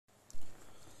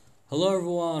Hello,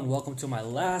 everyone. Welcome to my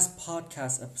last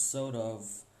podcast episode of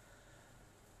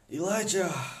Elijah.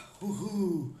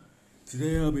 Woohoo!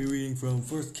 Today I'll be reading from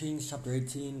 1 Kings chapter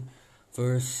 18,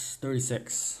 verse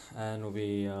 36, and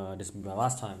this will be my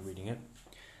last time reading it.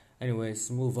 Anyways,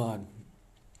 move on.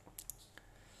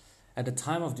 At the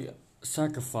time of the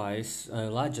sacrifice,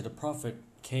 Elijah the prophet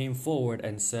came forward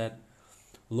and said,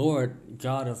 "Lord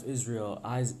God of Israel,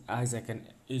 Isaac and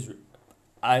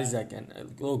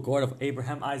God of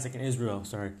Abraham, Isaac, and Israel.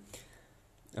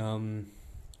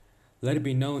 Let it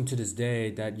be known to this day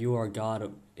that you are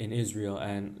God in Israel,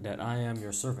 and that I am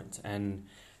your servant, and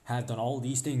have done all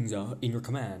these things in your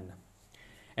command.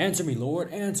 Answer me,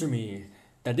 Lord, answer me,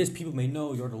 that this people may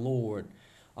know you're the Lord,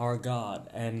 our God,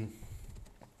 and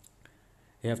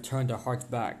they have turned their hearts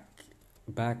back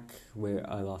where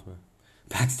I lost my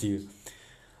backs to you."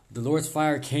 The Lord's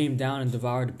fire came down and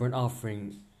devoured the burnt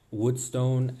offering, wood,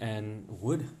 stone, and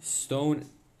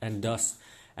dust,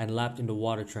 and lapped in the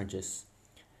water trenches.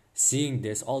 Seeing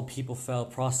this, all the people fell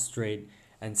prostrate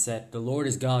and said, "The Lord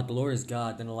is God, the Lord is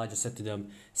God." Then Elijah said to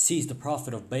them, "Seize the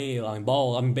prophet of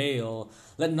Baal.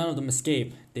 Let none of them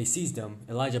escape." They seized them.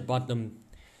 Elijah brought them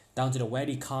down to the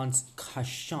Wadi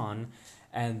Kashon,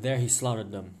 and there he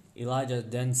slaughtered them. Elijah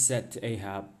then said to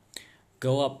Ahab,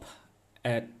 Go up,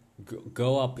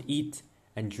 eat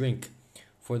and drink,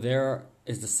 for there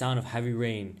is the sound of heavy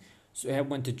rain." So Ahab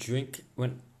went to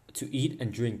eat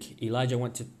and drink. Elijah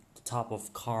went to the top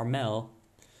of Carmel,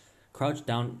 crouched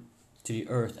down to the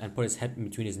earth, and put his head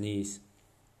between his knees.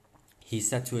 He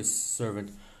said to his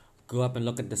servant, "Go up and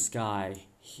look at the sky."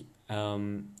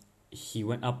 He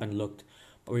went up and looked,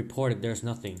 but reported, "There's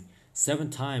nothing." 7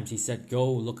 times he said,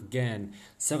 "Go look again."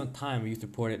 7th time he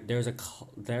reported, there is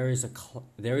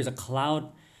a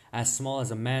cloud as small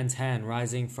as a man's hand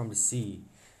rising from the sea."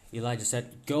 Elijah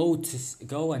said, Go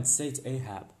and say to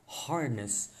Ahab,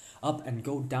 "Harness up and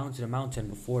go down to the mountain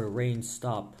before the rain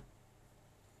stops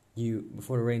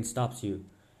you."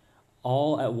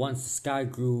 All at once the sky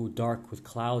grew dark with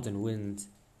clouds and winds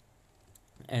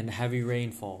and heavy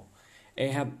rainfall.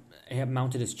 Ahab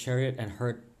mounted his chariot and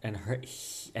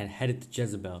headed to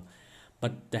Jezebel.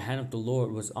 But the hand of the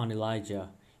Lord was on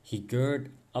Elijah. He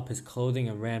girded up his clothing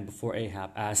and ran before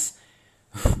Ahab as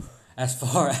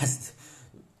far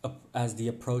as the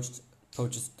approaches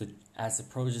to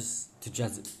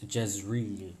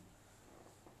Jezreel.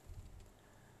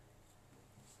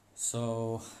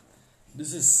 So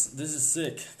this is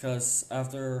sick, because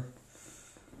after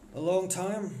a long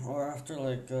time, or after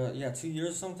 2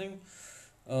 years or something,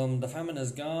 the famine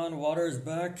is gone, water is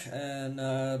back, and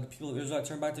the people of Israel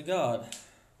turn back to God.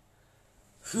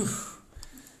 Whew.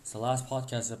 It's the last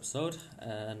podcast episode,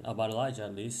 and about Elijah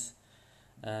at least.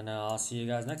 And I'll see you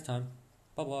guys next time.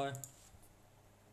 Bye bye.